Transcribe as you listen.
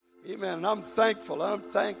Amen. And I'm thankful. I'm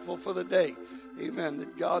thankful for the day, amen,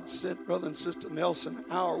 that God sent Brother and Sister Nelson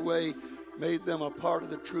our way, made them a part of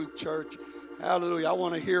the Truth Church. Hallelujah. I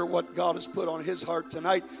want to hear what God has put on his heart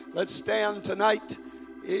tonight. Let's stand tonight.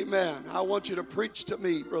 Amen. I want you to preach to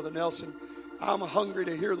me, Brother Nelson. I'm hungry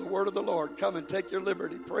to hear the word of the Lord. Come and take your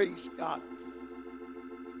liberty. Praise God.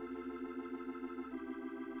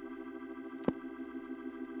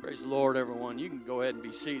 Praise the Lord, everyone. You can go ahead and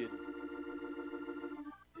be seated.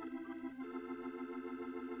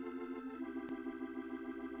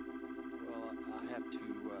 Well, I have to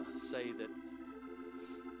say that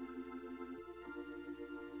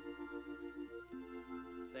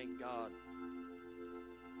thank God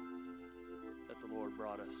that the Lord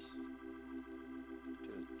brought us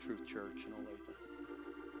to Truth Church in Olathe.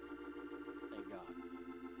 Thank God.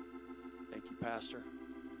 Thank you, Pastor.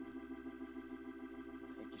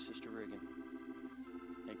 Thank you, Sister Reagan.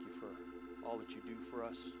 Thank you for all that you do for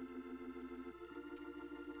us.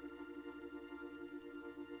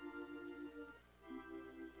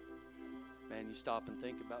 Man, you stop and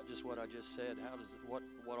think about just what I just said.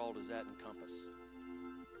 What all does that encompass?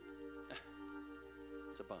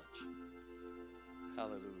 It's a bunch.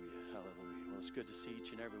 Hallelujah, hallelujah. Well, it's good to see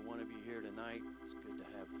each and every one of you here tonight. It's good to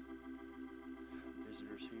have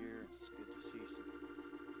visitors here. It's good to see some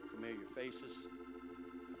familiar faces.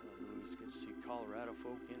 Hallelujah. It's good to see Colorado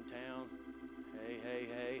folk in town. Hey, hey,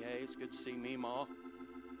 hey, hey. It's good to see Meemaw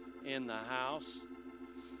in the house.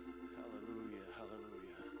 Hallelujah,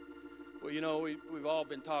 hallelujah. Well, you know, we've all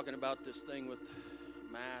been talking about this thing with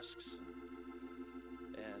masks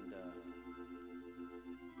and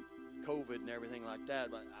COVID and everything like that,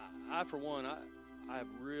 but I for one, I've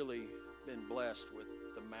really been blessed with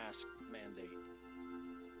the mask mandate.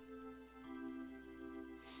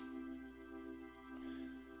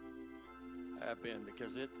 I have been,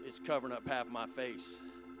 because it's covering up half my face,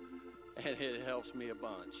 and it helps me a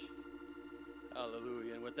bunch.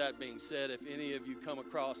 Hallelujah. And with that being said, if any of you come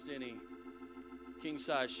across any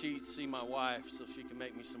king-size sheets, see my wife so she can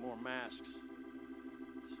make me some more masks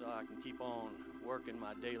so I can keep on working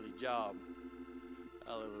my daily job.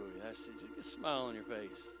 Hallelujah. That's just a smile on your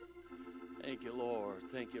face. Thank you, Lord.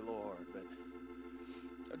 Thank you, Lord. But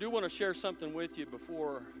I do want to share something with you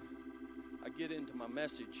before I get into my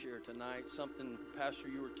message here tonight. Something, Pastor,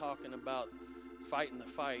 you were talking about fighting the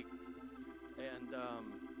fight. And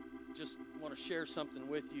just want to share something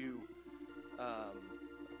with you, a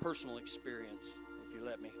personal experience, if you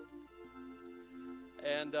let me.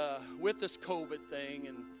 And with this COVID thing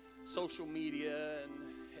and social media,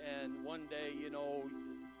 and one day, you know,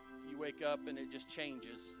 you wake up and it just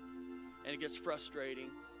changes, and it gets frustrating,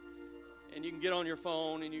 and you can get on your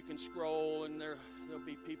phone and you can scroll, and there'll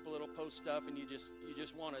be people that'll post stuff, and you just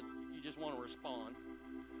want to respond,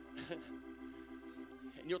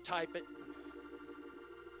 and you'll type it,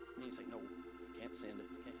 and you say, no, can't send it,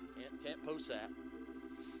 can't post that,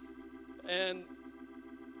 and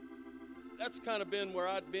that's kind of been where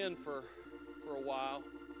I'd been for a while.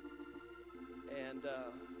 And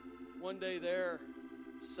one day there,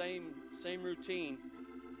 same routine,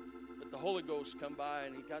 but the Holy Ghost come by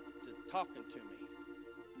and he got to talking to me.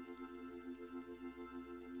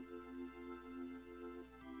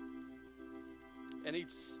 And he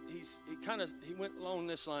went along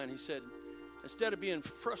this line. He said, instead of being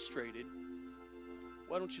frustrated,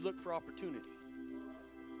 why don't you look for opportunity?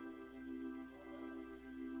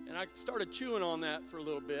 And I started chewing on that for a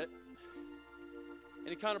little bit. And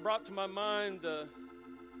he kind of brought to my mind the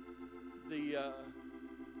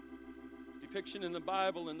depiction in the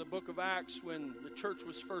Bible in the book of Acts when the church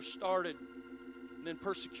was first started. And then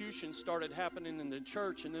persecution started happening in the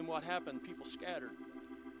church. And then what happened? People scattered.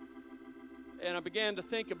 And I began to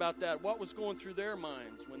think about that. What was going through their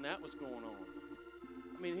minds when that was going on?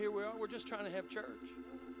 I mean, here we are. We're just trying to have church.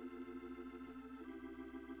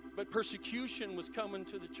 But persecution was coming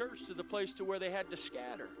to the church, to the place to where they had to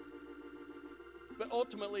scatter. But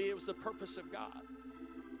ultimately, it was the purpose of God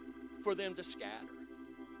for them to scatter.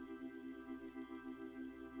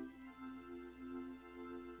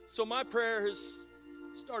 So my prayer has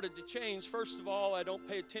started to change. First of all, I don't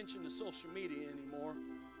pay attention to social media anymore.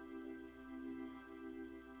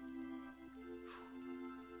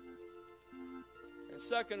 And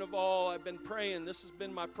second of all, I've been praying. This has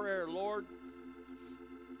been my prayer. Lord,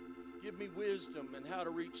 give me wisdom in how to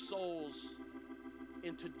reach souls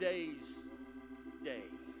in today's day.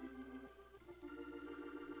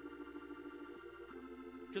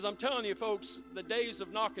 Because I'm telling you, folks, the days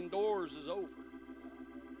of knocking doors is over.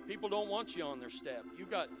 People don't want you on their step. You've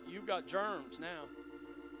got germs now.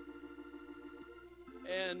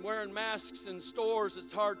 And wearing masks in stores,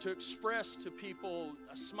 it's hard to express to people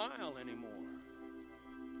a smile anymore.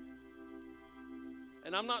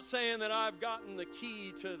 And I'm not saying that I've gotten the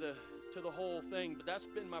key to the whole thing, but that's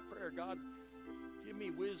been my prayer. God, give me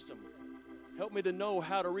wisdom. Help me to know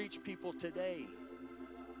how to reach people today.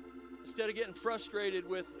 Instead of getting frustrated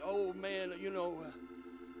with, oh man, you know,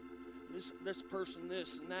 this person,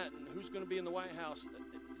 this and that, and who's going to be in the White House.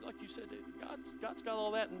 Like you said, God's got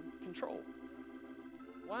all that in control.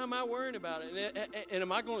 Why am I worrying about it? And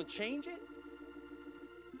am I going to change it?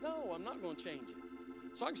 No, I'm not going to change it.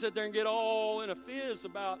 So I can sit there and get all in a fizz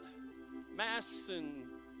about masks and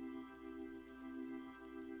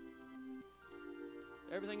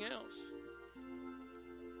everything else.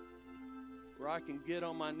 Where I can get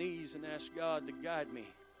on my knees and ask God to guide me.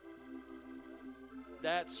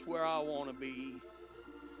 That's where I want to be.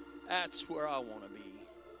 That's where I want to be.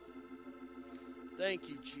 Thank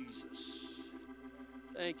you, Jesus.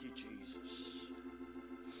 Thank you, Jesus.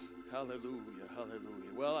 Hallelujah,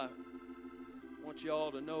 hallelujah. Well, I want you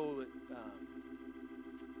all to know that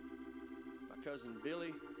my cousin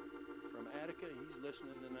Billy from Attica, he's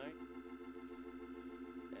listening tonight.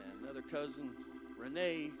 And another cousin,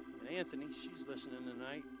 Renee and Anthony, she's listening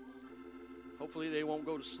tonight. Hopefully they won't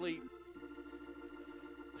go to sleep.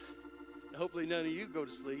 Hopefully none of you go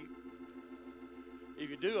to sleep. If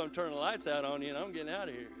you do, I'm turning the lights out on you and I'm getting out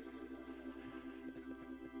of here.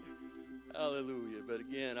 Hallelujah. But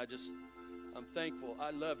again, I'm thankful. I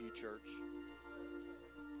love you, church.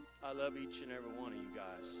 I love each and every one of you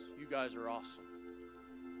guys. You guys are awesome.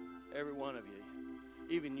 Every one of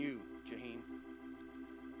you. Even you, Jaheem.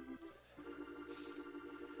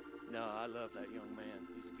 No, I love that young man.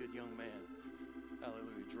 He's a good young man.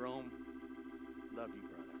 Hallelujah. Jerome, love you,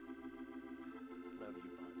 brother. Love you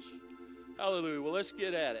bunch. Hallelujah. Well, let's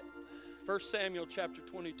get at it. 1 Samuel chapter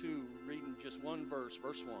 22, reading just one verse,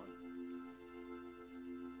 verse 1.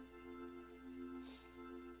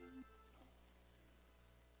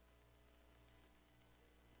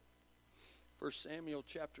 First Samuel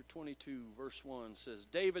chapter 22, verse 1 says,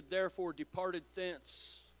 David therefore departed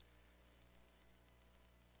thence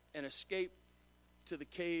and escaped to the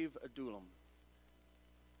cave Adullam.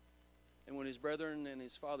 And when his brethren and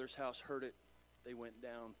his father's house heard it, they went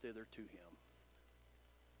down thither to him.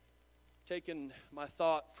 Taking my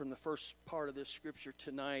thought from the first part of this scripture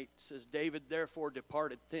tonight, says, David therefore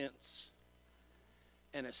departed thence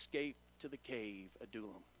and escaped to the cave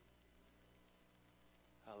Adullam.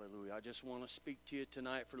 Hallelujah. I just want to speak to you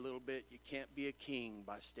tonight for a little bit. You can't be a king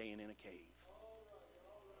by staying in a cave.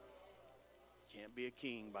 You can't be a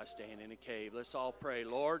king by staying in a cave. Let's all pray.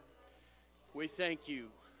 Lord, we thank you.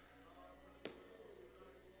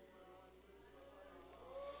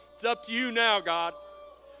 It's up to you now, God.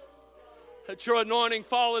 That your anointing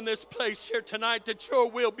fall in this place here tonight, that your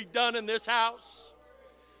will be done in this house.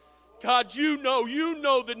 God, you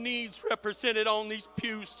know the needs represented on these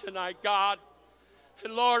pews tonight, God.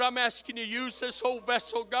 And Lord, I'm asking you to use this whole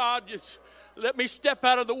vessel, God. Just let me step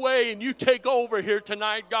out of the way and you take over here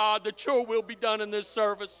tonight, God, that your will be done in this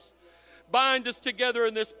service. Bind us together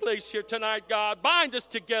in this place here tonight, God. Bind us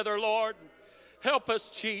together, Lord. Help us,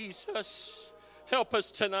 Jesus. Help us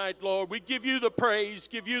tonight, Lord. We give you the praise,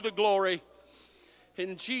 give you the glory.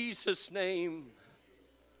 In Jesus' name,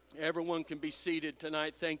 everyone can be seated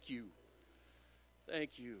tonight. Thank you.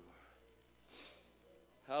 Thank you.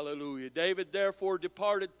 Hallelujah. David therefore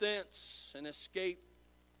departed thence and escaped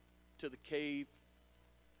to the cave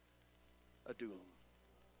Adullam.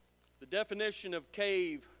 The definition of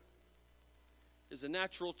cave is a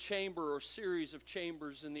natural chamber or series of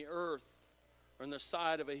chambers in the earth or on the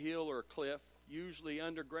side of a hill or a cliff, usually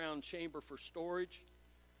underground chamber for storage,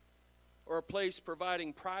 or a place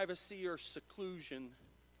providing privacy or seclusion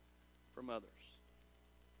from others.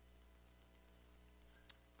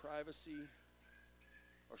 Privacy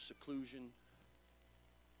or seclusion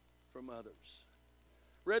from others.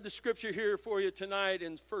 Read the scripture here for you tonight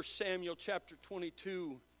in 1 Samuel chapter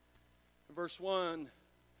 22, verse 1,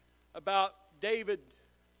 about David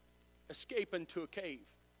escaping to a cave.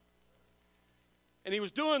 And he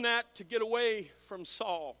was doing that to get away from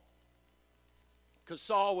Saul, because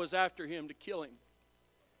Saul was after him to kill him.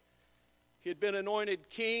 He had been anointed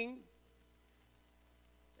king,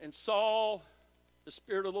 and Saul, the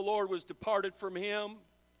Spirit of the Lord was departed from him,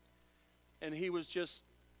 and he was just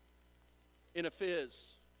in a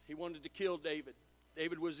fizz. He wanted to kill David.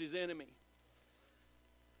 David was his enemy.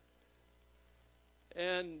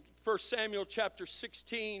 And 1 Samuel chapter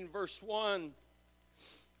 16, verse 1,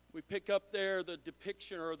 we pick up there the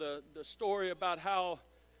depiction or the story about how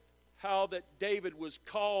that David was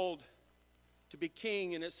called to be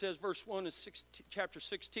king. And it says, verse 1 of chapter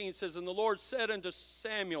 16 says, "And the Lord said unto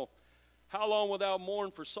Samuel, How long wilt thou mourn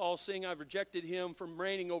for Saul, seeing I have rejected him from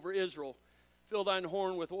reigning over Israel? Fill thine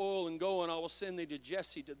horn with oil and go, and I will send thee to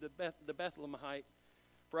Jesse, to the Bethlehemite,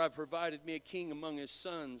 for I have provided me a king among his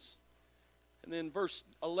sons." And then verse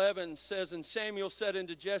 11 says, "And Samuel said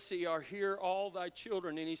unto Jesse, Are here all thy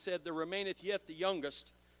children? And he said, There remaineth yet the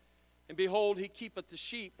youngest. And behold, he keepeth the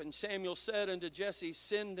sheep. And Samuel said unto Jesse,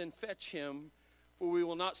 Send and fetch him, for we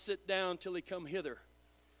will not sit down till he come hither."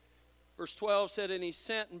 Verse 12 said, "And he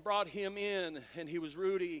sent and brought him in, and he was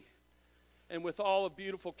ruddy, and withal a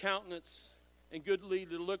beautiful countenance, and goodly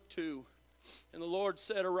to look to. And the Lord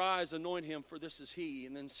said, Arise, anoint him, for this is he.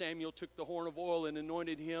 And then Samuel took the horn of oil and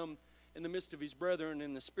anointed him in the midst of his brethren,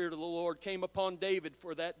 and the Spirit of the Lord came upon David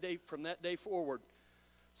for that day, from that day forward.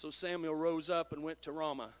 So Samuel rose up and went to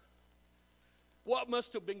Ramah." What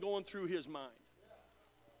must have been going through his mind?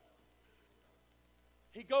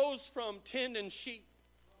 He goes from tending sheep.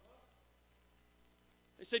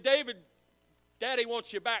 They say, "David, Daddy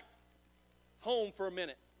wants you back home for a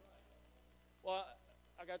minute." Well,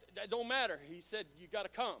 that don't matter. He said, "You got to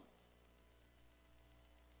come."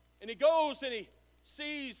 And he goes and he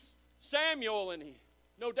sees Samuel, and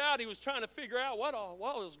no doubt he was trying to figure out what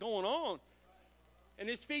was going on. And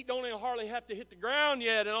his feet don't even hardly have to hit the ground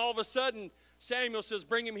yet, and all of a sudden Samuel says,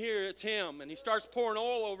 "Bring him here, it's him." And he starts pouring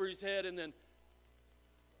oil over his head, and then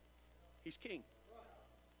he's king.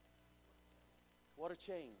 What a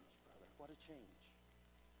change, brother. What a change.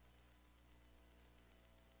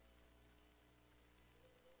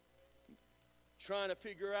 Trying to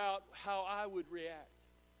figure out how I would react.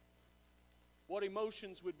 What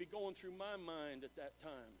emotions would be going through my mind at that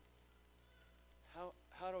time.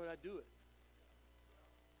 How do I do it?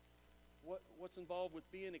 What's involved with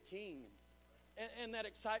being a king? And that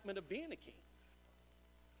excitement of being a king.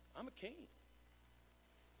 I'm a king.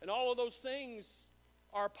 And all of those things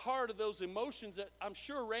are part of those emotions that I'm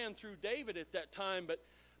sure ran through David at that time.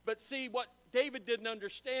 But see, what David didn't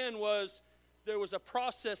understand was there was a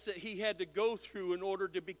process that he had to go through in order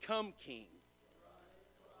to become king.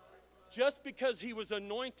 Just because he was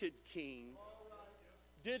anointed king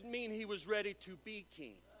didn't mean he was ready to be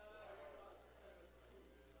king.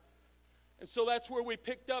 And so that's where we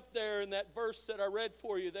picked up there in that verse that I read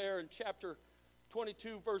for you there in chapter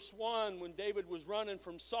 22, verse 1, when David was running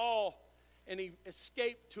from Saul and he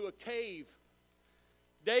escaped to a cave.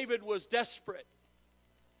 David was desperate.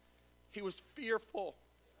 He was fearful.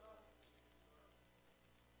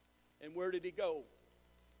 And where did he go?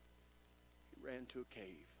 He ran to a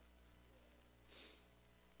cave.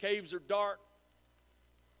 Caves are dark.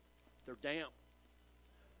 They're damp.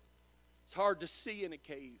 It's hard to see in a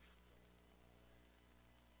cave.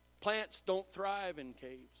 Plants don't thrive in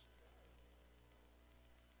caves.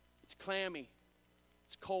 It's clammy.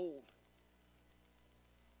 It's cold.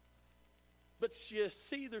 But you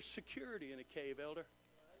see, there's security in a cave, elder.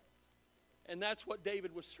 And that's what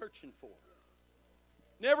David was searching for.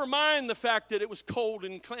 Never mind the fact that it was cold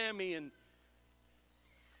and clammy, and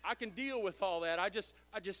I can deal with all that. I just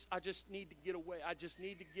need to get away. I just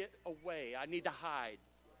need to get away. I need to hide.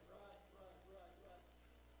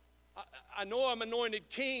 I know I'm anointed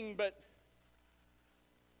king, but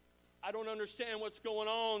I don't understand what's going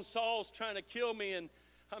on. Saul's trying to kill me, and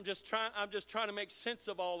I'm just trying to make sense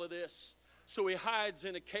of all of this. So he hides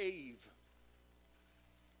in a cave.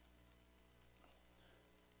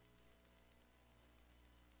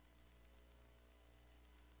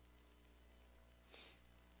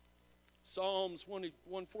 Psalms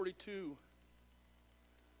 142,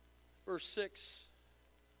 verse 6.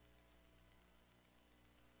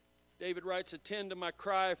 David writes, "Attend to my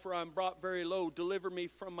cry, for I am brought very low. Deliver me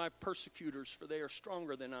from my persecutors, for they are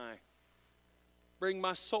stronger than I. Bring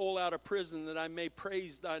my soul out of prison, that I may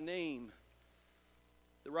praise thy name.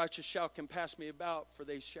 The righteous shall compass me about, for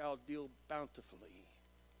they shall deal bountifully."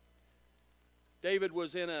 David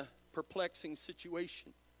was in a perplexing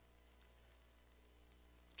situation,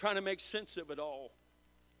 trying to make sense of it all.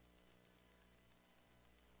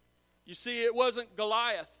 You see, it wasn't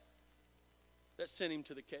Goliath that sent him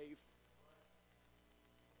to the cave.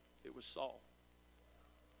 It was Saul.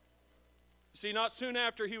 You see, not soon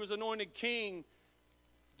after he was anointed king,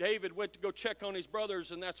 David went to go check on his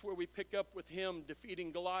brothers, and that's where we pick up with him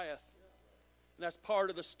defeating Goliath. And that's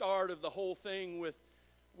part of the start of the whole thing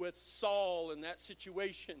with Saul and that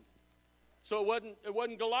situation. So it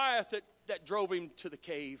wasn't Goliath that drove him to the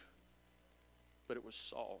cave, but it was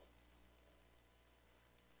Saul.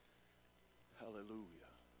 Hallelujah.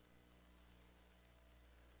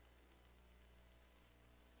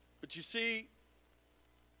 But you see,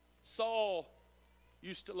 Saul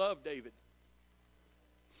used to love David.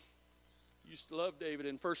 Used to love David.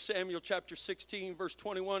 In 1 Samuel chapter 16, verse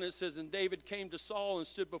 21, it says, "And David came to Saul and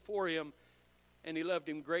stood before him, and he loved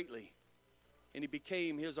him greatly, and he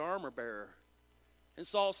became his armor bearer. And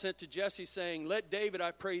Saul sent to Jesse, saying, Let David,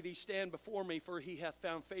 I pray thee, stand before me, for he hath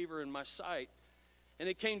found favor in my sight. And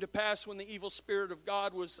it came to pass, when the evil spirit of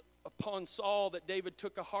God was upon Saul, that David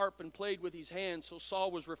took a harp and played with his hands. So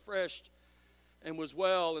Saul was refreshed and was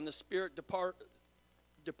well, and the spirit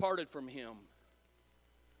departed from him."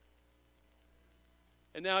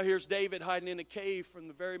 And now here's David hiding in a cave from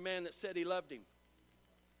the very man that said he loved him.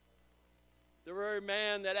 The very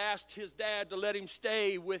man that asked his dad to let him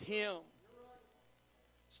stay with him.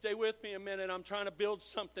 Stay with me a minute. I'm trying to build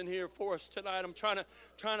something here for us tonight. I'm trying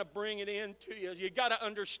to bring it in to you. You got to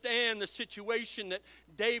understand the situation that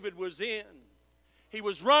David was in. He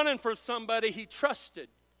was running from somebody he trusted.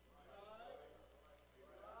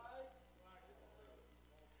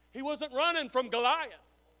 He wasn't running from Goliath.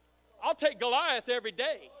 I'll take Goliath every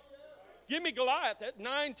day. Give me Goliath at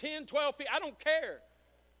 9, 10, 12 feet. I don't care.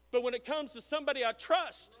 But when it comes to somebody I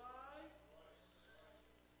trust,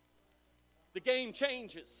 the game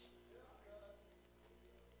changes.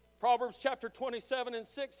 Proverbs chapter 27 and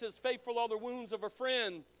 6 says, "Faithful are the wounds of a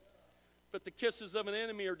friend, but the kisses of an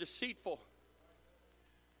enemy are deceitful."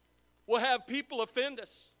 We'll have people offend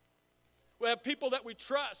us. We'll have people that we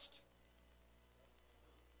trust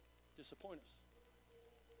disappoint us.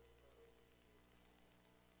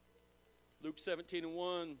 Luke 17 and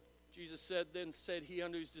 1, Jesus said he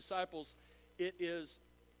unto his disciples, "It is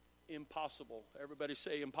impossible." Everybody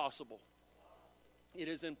say impossible. It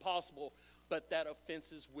is impossible, but that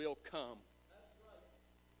offenses will come.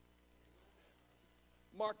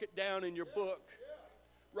 Mark it down in your book.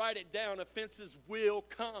 Write it down. Offenses will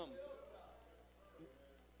come.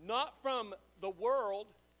 Not from the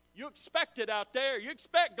world. You expect it out there. You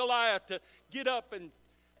expect Goliath to get up and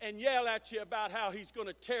yell at you about how he's going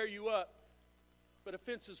to tear you up. But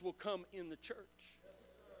offenses will come in the church.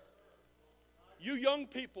 You young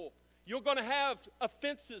people, you're going to have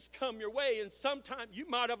offenses come your way, and sometimes you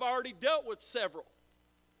might have already dealt with several.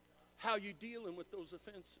 How you dealing with those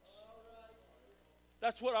offenses?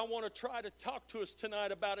 That's what I want to try to talk to us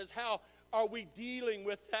tonight about, is how are we dealing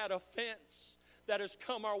with that offense that has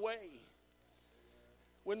come our way?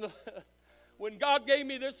 When God gave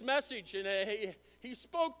me this message, and He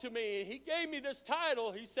spoke to me, He gave me this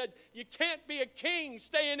title, He said, "You can't be a king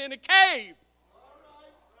staying in a cave."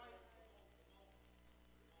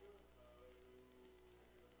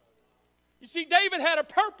 You see, David had a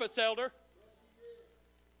purpose, elder.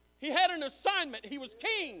 He had an assignment. He was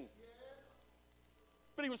king.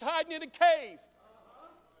 But he was hiding in a cave.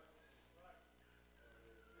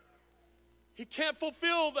 He can't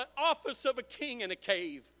fulfill the office of a king in a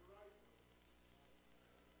cave.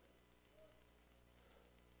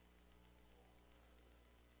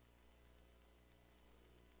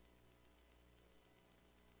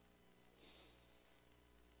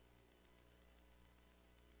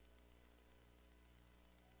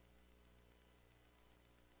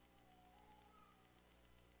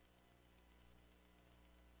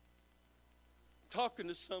 Talking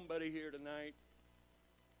to somebody here tonight.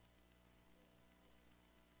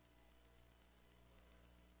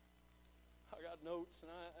 I got notes,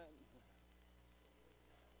 and I'm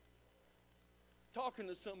talking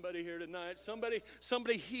to somebody here tonight. Somebody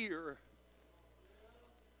here.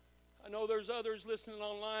 I know there's others listening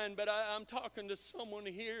online, but I'm talking to someone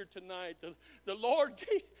here tonight. The Lord,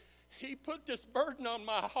 He put this burden on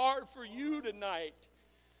my heart for you tonight.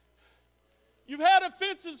 You've had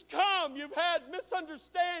offenses come. You've had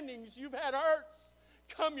misunderstandings. You've had hurts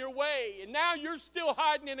come your way. And now you're still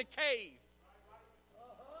hiding in a cave.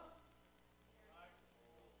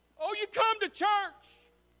 Oh, you come to church.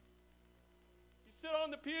 You sit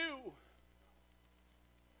on the pew.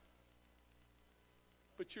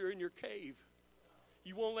 But you're in your cave.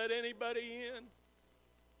 You won't let anybody in.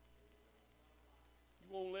 You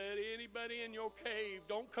won't let anybody in your cave.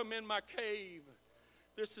 Don't come in my cave.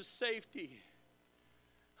 This is safety.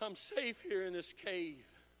 I'm safe here in this cave.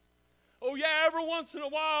 Oh yeah, every once in a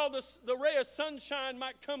while the ray of sunshine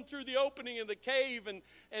might come through the opening of the cave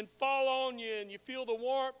and fall on you, and you feel the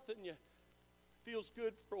warmth, and it feels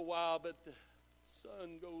good for a while, but the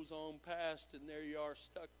sun goes on past, and there you are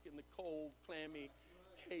stuck in the cold, clammy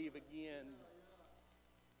cave again.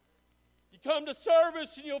 You come to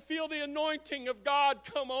service and you'll feel the anointing of God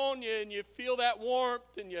come on you, and you feel that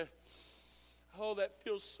warmth, and that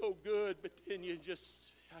feels so good, but then you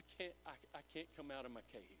just, I can't come out of my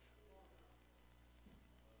cave.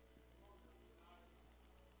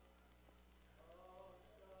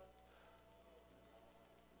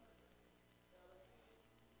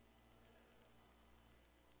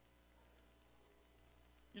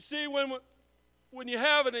 You see, when you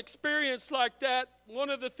have an experience like that, one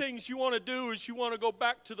of the things you want to do is you want to go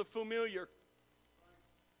back to the familiar.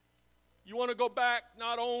 You want to go back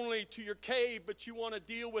not only to your cave, but you want to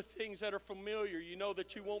deal with things that are familiar. You know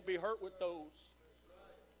that you won't be hurt with those.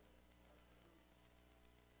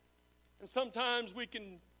 And sometimes we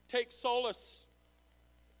can take solace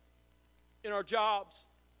in our jobs.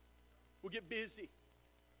 We'll get busy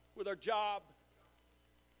with our job.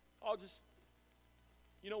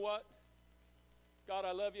 You know what? God,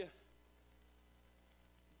 I love you,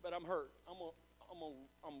 but I'm hurt.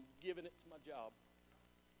 I'm giving it to my job.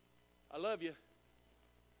 I love you,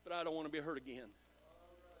 but I don't want to be hurt again.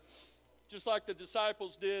 Just like the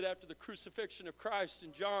disciples did after the crucifixion of Christ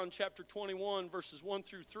in John chapter 21, verses 1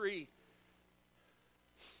 through 3.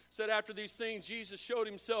 Said after these things, Jesus showed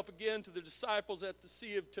himself again to the disciples at the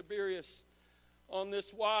Sea of Tiberias. On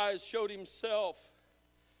this wise showed himself.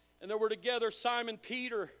 And there were together Simon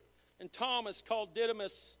Peter and Thomas called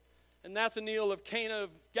Didymus, and Nathanael of Cana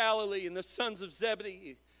of Galilee, and the sons of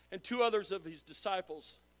Zebedee, and two others of his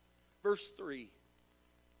disciples. Verse 3.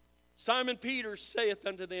 Simon Peter saith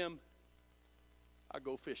unto them, I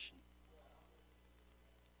go fishing.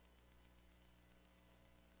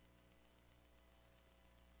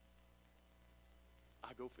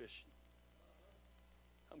 I go fishing.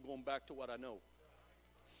 I'm going back to what I know.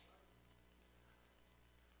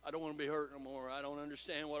 I don't want to be hurt no more. I don't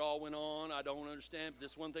understand what all went on. I don't understand. But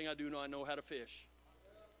this one thing I do know, I know how to fish.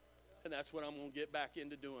 And that's what I'm going to get back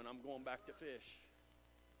into doing. I'm going back to fish.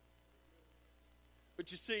 But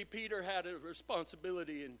you see, Peter had a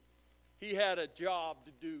responsibility, and he had a job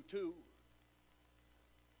to do too.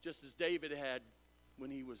 Just as David had when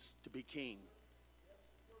he was to be king.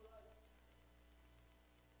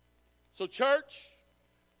 So church,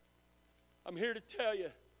 I'm here to tell you,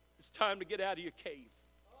 it's time to get out of your cave.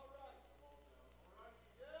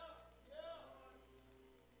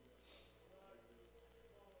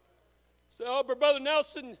 Say, oh, but Brother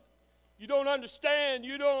Nelson, you don't understand.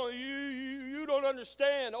 You don't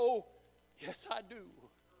understand. Oh, yes, I do.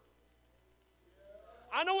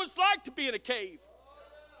 I know what it's like to be in a cave.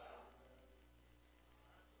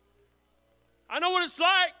 I know what it's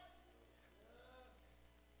like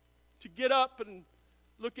to get up and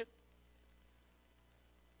look at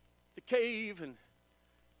the cave and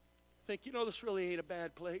think, you know, this really ain't a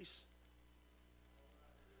bad place.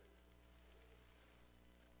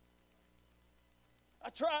 I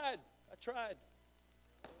tried.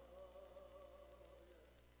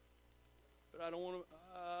 But I don't want to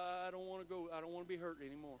go. I don't want to be hurt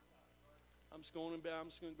anymore. I'm just going to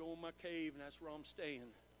go in my cave, and that's where I'm staying.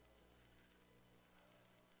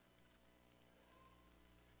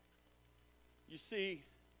 You see,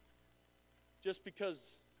 just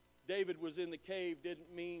because David was in the cave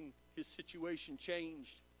didn't mean his situation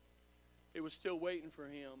changed. It was still waiting for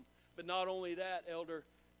him. But not only that, elder,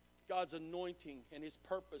 God's anointing and his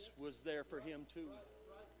purpose was there for him too.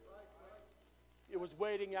 It was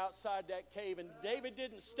waiting outside that cave. And David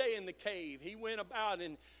didn't stay in the cave. He went about,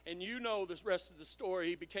 and you know the rest of the story.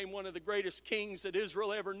 He became one of the greatest kings that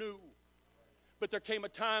Israel ever knew. But there came a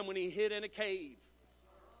time when he hid in a cave.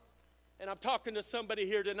 And I'm talking to somebody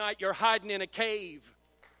here tonight. You're hiding in a cave.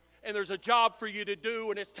 And there's a job for you to do,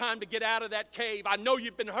 and it's time to get out of that cave. I know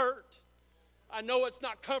you've been hurt. I know it's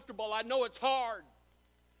not comfortable. I know it's hard.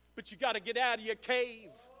 But you got to get out of your cave.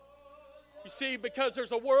 You see, because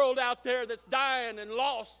there's a world out there that's dying and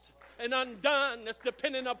lost and undone that's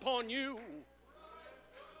dependent upon you.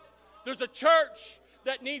 There's a church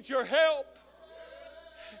that needs your help.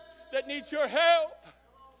 That needs your help.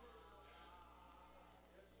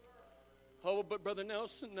 Oh, but Brother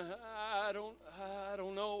Nelson, I don't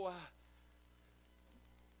know.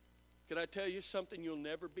 Can I tell you something? You'll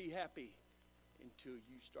never be happy until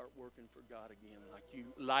you start working for God again,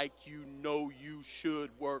 like you know you should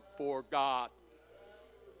work for God.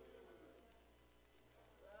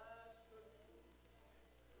 I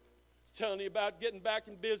was telling you about getting back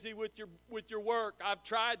and busy with your work. I've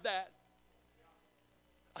tried that.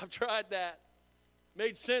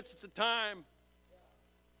 Made sense at the time.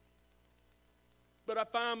 But I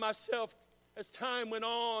found myself, as time went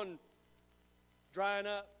on, drying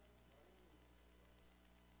up.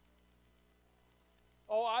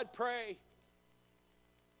 Oh, I'd pray,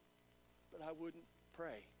 but I wouldn't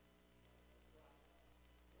pray.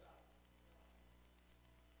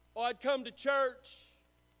 Oh, I'd come to church,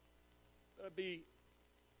 but are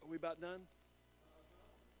we about done?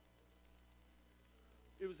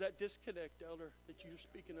 It was that disconnect, elder, that you're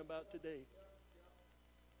speaking about today.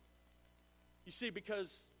 You see,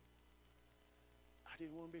 because I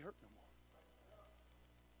didn't want to be hurt no more.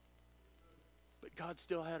 But God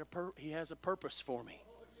still He has a purpose for me.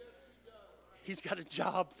 He's got a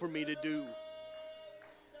job for me to do.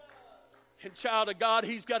 And child of God,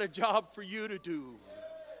 He's got a job for you to do.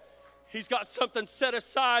 He's got something set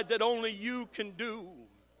aside that only you can do.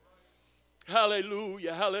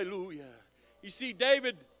 Hallelujah, hallelujah. You see,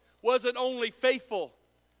 David wasn't only faithful,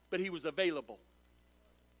 but he was available.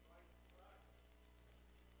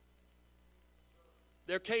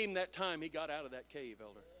 There came that time he got out of that cave,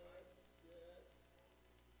 elder.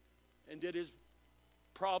 And did his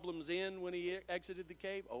problems end when he exited the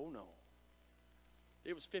cave? Oh, no.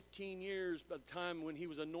 It was 15 years by the time when he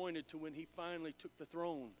was anointed to when he finally took the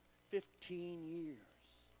throne. 15 years.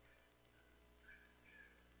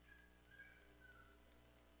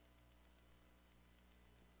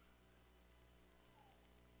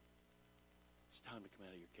 It's time to come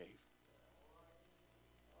out of your cave.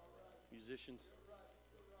 Musicians.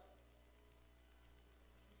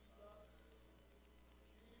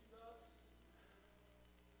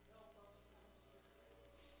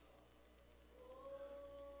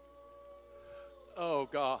 Oh,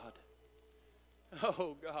 God.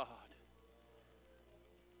 Oh, God.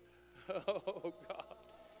 Oh, God.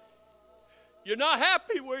 You're not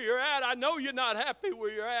happy where you're at. I know you're not happy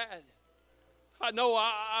where you're at. I know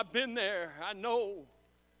I've been there. I know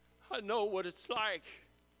what it's like.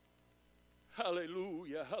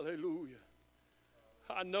 Hallelujah, hallelujah.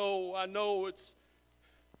 I know it's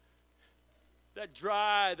that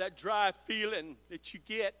dry feeling that you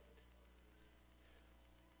get.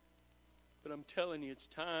 But I'm telling you, it's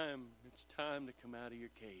time to come out of your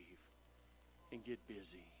cave and get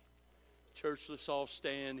busy. Church, let's all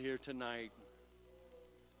stand here tonight.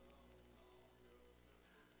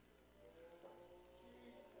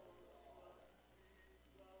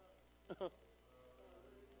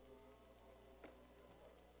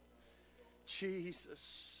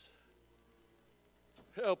 Jesus,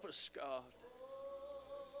 help us, God.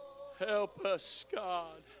 Help us,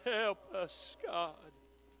 God. Help us, God.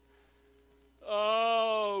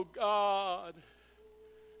 Oh, God,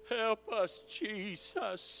 help us,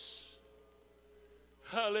 Jesus.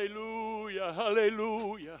 Hallelujah,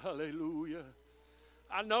 hallelujah, hallelujah.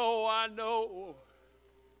 I know.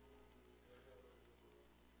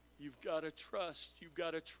 You've got to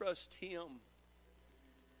trust Him.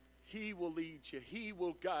 He will lead you. He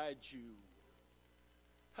will guide you.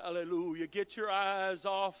 Hallelujah. Get your eyes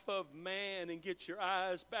off of man and get your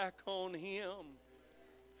eyes back on Him.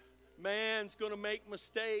 Man's going to make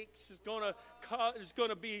mistakes. It's going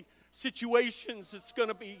to be situations. It's going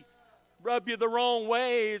to be rub you the wrong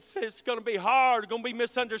way. It's going to be hard. It's going to be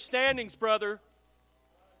misunderstandings, brother.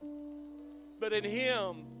 But in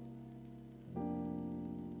Him,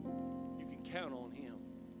 you can count on Him.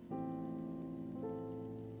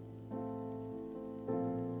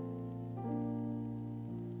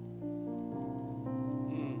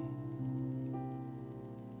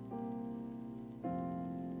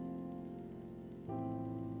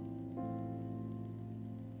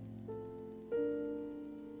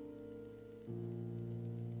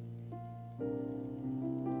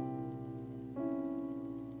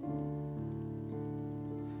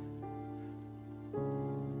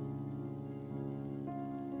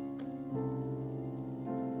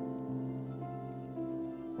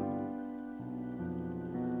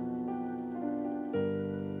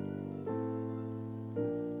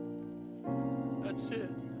 That's it.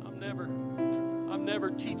 I'm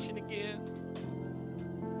never teaching again.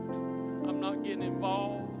 I'm not getting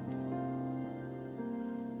involved.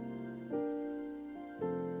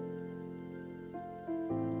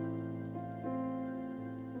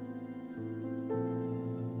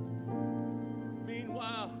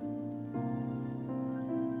 Meanwhile,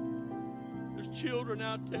 there's children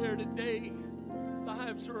out there today,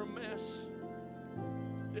 lives are a mess,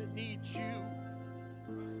 that need you.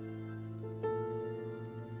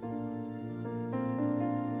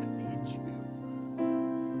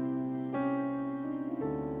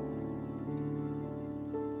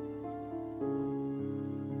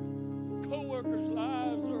 Co-workers'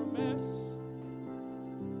 lives are a mess.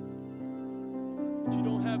 But you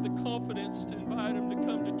don't have the confidence to invite them to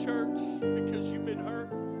come to church because you've been hurt.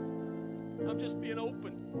 I'm just being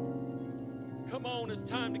open. Come on, it's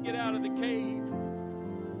time to get out of the cave.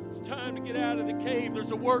 It's time to get out of the cave.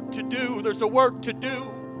 There's a work to do. There's a work to do.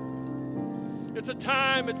 It's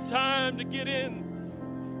time to get in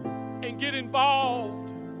and get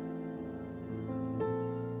involved.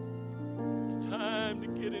 It's time to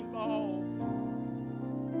get involved.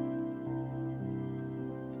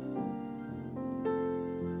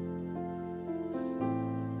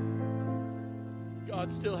 God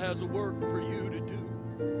still has a work for you to do.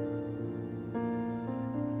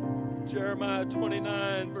 Jeremiah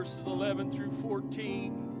 29, verses 11 through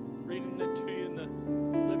 14. Reading it to you in the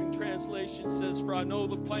Living Translation says, "For I know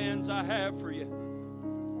the plans I have for you,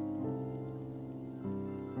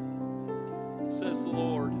 says the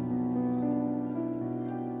Lord.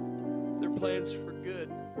 They're plans for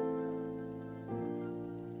good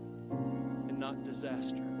and not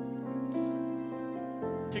disaster.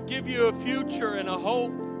 To give you a future and a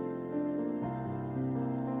hope.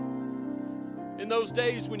 In those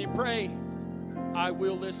days when you pray, I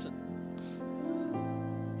will listen.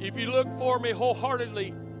 If you look for me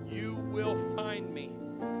wholeheartedly, you will find me.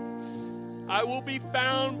 I will be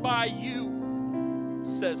found by you,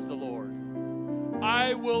 says the Lord.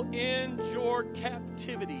 I will end your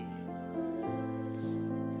captivity.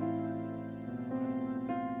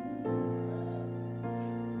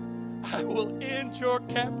 I will end your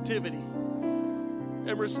captivity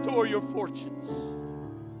and restore your fortunes.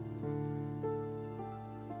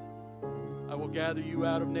 I will gather you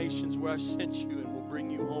out of nations where I sent you and will bring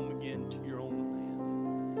you home again to your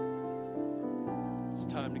own land. It's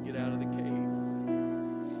time to get out of the cave.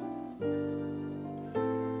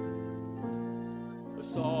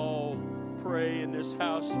 Let's all pray in this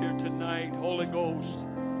house here tonight. Holy Ghost,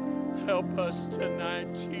 help us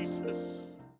tonight, Jesus.